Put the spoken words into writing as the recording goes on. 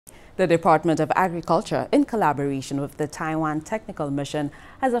The Department of Agriculture, in collaboration with the Taiwan Technical mission,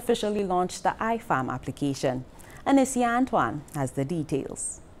 has officially launched the IFarm application. And Lucia has the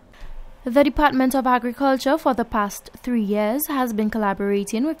details. The Department of Agriculture for the past 3 years has been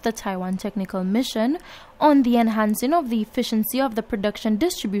collaborating with the Taiwan Technical mission on the enhancing of the efficiency of the production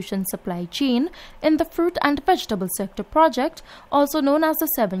distribution supply chain in the fruit and vegetable sector project, also known as the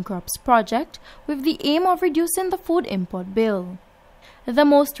 7 Crops project, with the aim of reducing the food import bill. The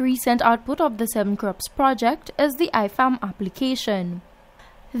most recent output of the 7 Crops project is the IFarm application.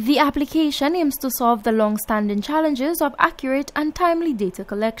 The application aims to solve the long-standing challenges of accurate and timely data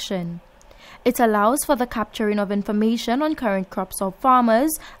collection. It allows for the capturing of information on current crops of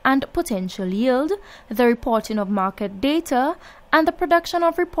farmers and potential yield, the reporting of market data, and the production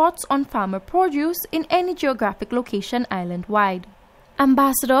of reports on farmer produce in any geographic location island-wide.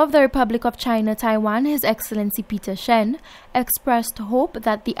 Ambassador of the Republic of China, Taiwan, His Excellency Peter Shen, expressed hope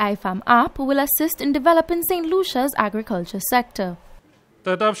that the IFarm app will assist in developing St. Lucia's agriculture sector.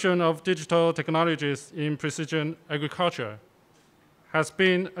 The adoption of digital technologies in precision agriculture has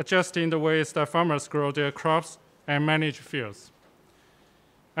been adjusting the ways that farmers grow their crops and manage fields.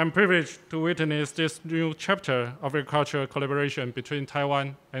 I'm privileged to witness this new chapter of agricultural collaboration between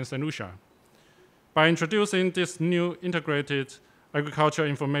Taiwan and St. Lucia. By introducing this new integrated agriculture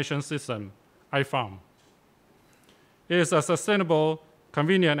information system, IFarm. It is a sustainable,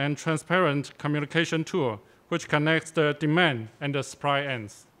 convenient, and transparent communication tool which connects the demand and the supply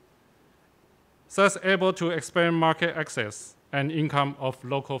ends, thus able to expand market access and income of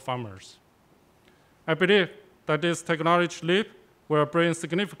local farmers. I believe that this technology leap will bring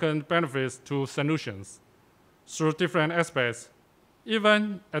significant benefits to solutions through different aspects,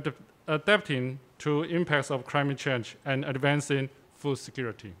 even adapting to impacts of climate change and advancing food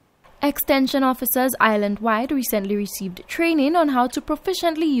security. Extension officers island-wide recently received training on how to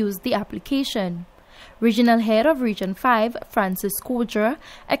proficiently use the application. Regional Head of Region 5, Francis Kojer,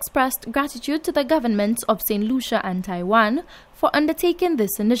 expressed gratitude to the governments of St. Lucia and Taiwan for undertaking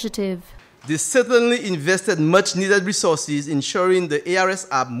this initiative. They certainly invested much needed resources ensuring the ARS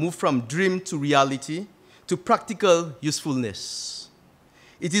app moved from dream to reality to practical usefulness.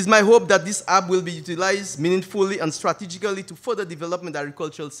 It is my hope that this app will be utilized meaningfully and strategically to further development of the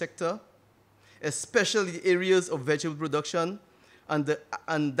agricultural sector, especially the areas of vegetable production, and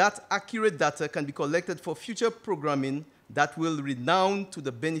that accurate data can be collected for future programming that will redound to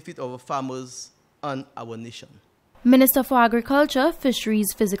the benefit of our farmers and our nation. Minister for Agriculture,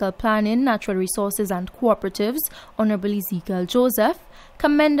 Fisheries, Physical Planning, Natural Resources and Cooperatives, Honorable Ezekiel Joseph,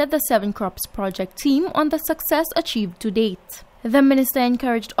 commended the 7 Crops project team on the success achieved to date. The minister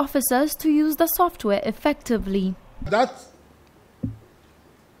encouraged officers to use the software effectively. That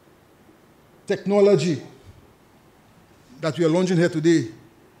technology that we are launching here today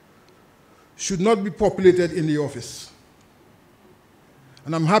should not be populated in the office.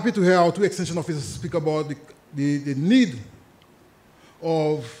 And I'm happy to hear our 2 extension officers speak about the need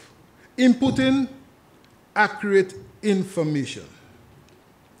of inputting accurate information.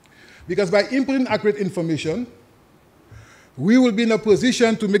 Because by inputting accurate information, we will be in a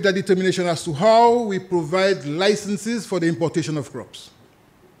position to make that determination as to how we provide licenses for the importation of crops.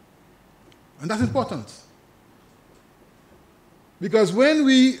 And that's important. Because when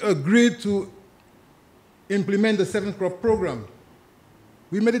we agreed to implement the 7 Crop program,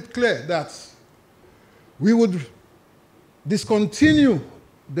 we made it clear that we would discontinue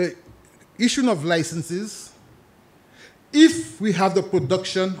the issuing of licenses if we have the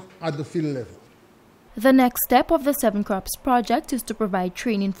production at the field level. The next step of the 7 Crops project is to provide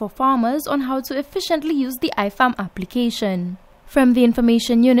training for farmers on how to efficiently use the IFarm application. From the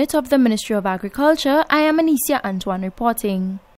Information Unit of the Ministry of Agriculture, I am Lucia reporting.